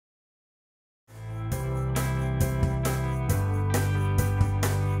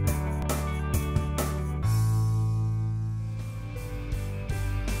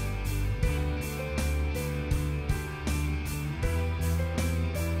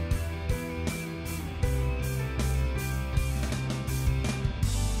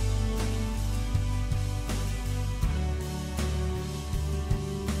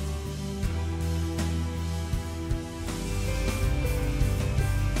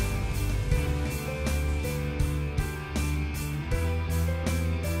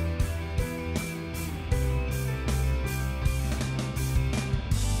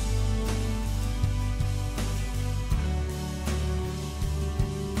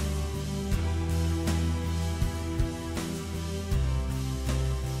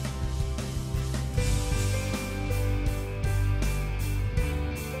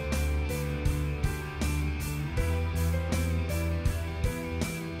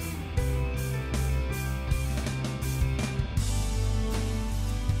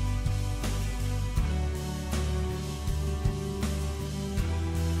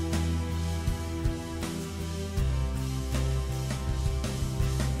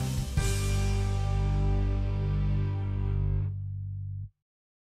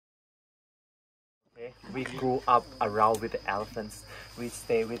We grew up around with the elephants. We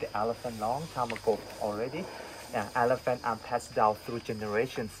stay with the elephant long time ago already. Yeah, elephant are passed down through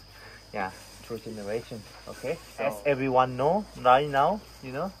generations. Yeah, through generations. Okay, so, as everyone know right now,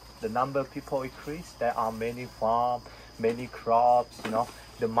 you know, the number of people increase. There are many farms, many crops. You know,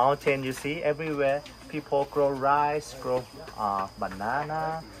 the mountain you see everywhere. People grow rice, grow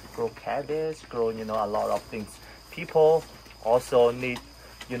banana, grow cabbage, grow, you know, a lot of things. People also need,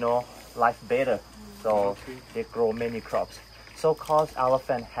 you know, life better, so they grow many crops. So cause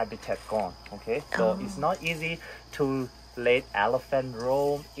elephant habitat gone. Okay, so it's not easy to let elephant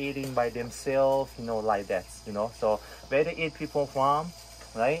roam eating by themselves, you know, like that, you know. So where they eat people farm,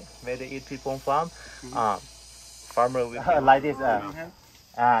 right? Where they eat people farm, farmer will like this.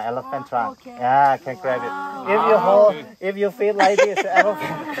 Elephant trunk. Okay. Yeah, can grab it. If you hold, if you feel like this,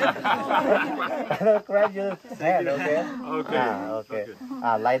 elephant grab your hand. Okay. Okay.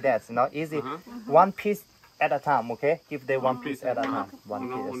 Like that. It's not easy. One piece at a time. Okay. Give them one piece at a time. One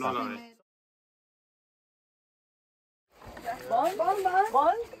piece at a time.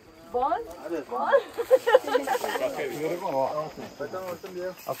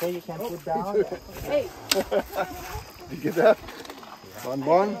 Okay, you can put down. Hey. You get that?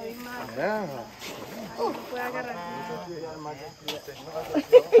 Bon. Yeah.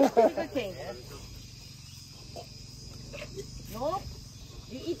 Okay. No,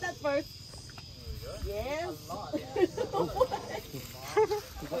 you eat that first. Yes.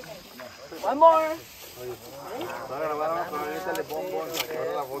 One more.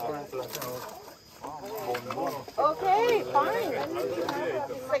 Okay, fine.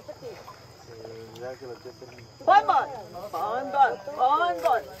 Bonbon.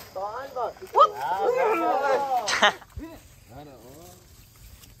 Whoop.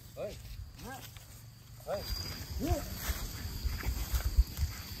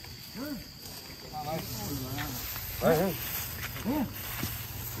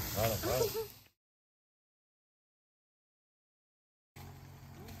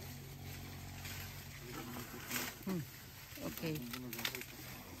 Okay.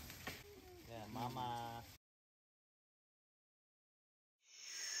 Yeah, mama.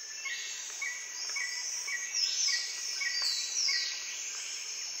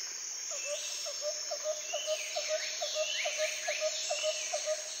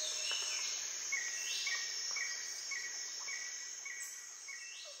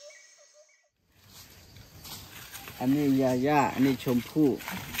 Ini Yaya, ini Chompu.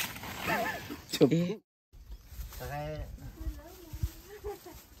 Okay.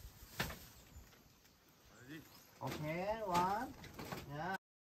 Okay, one. Yeah.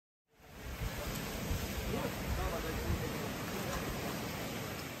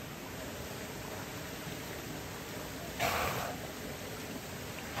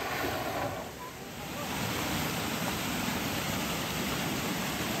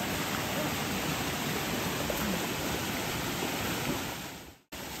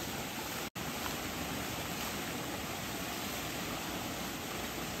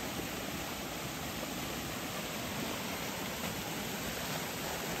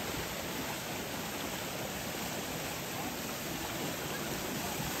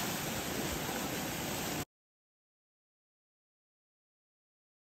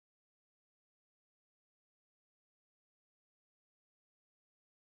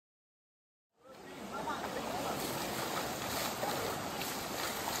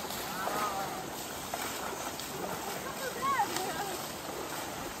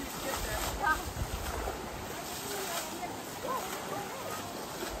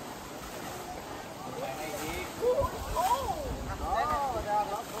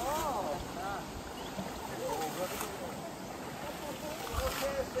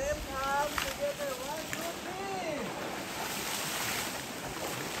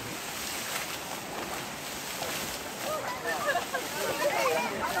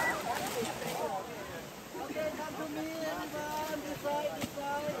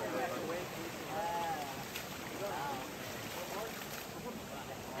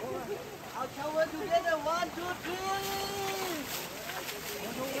 Together, 1, 2, 3.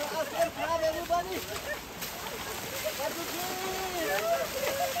 Everybody. 1, 2, 3.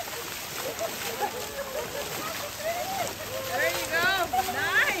 There you go.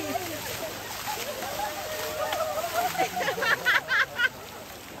 Nice.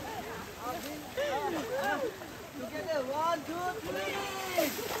 Together, 1, 2, 3.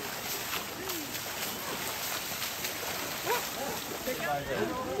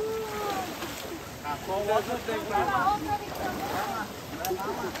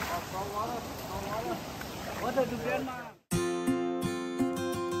 Water to grandma.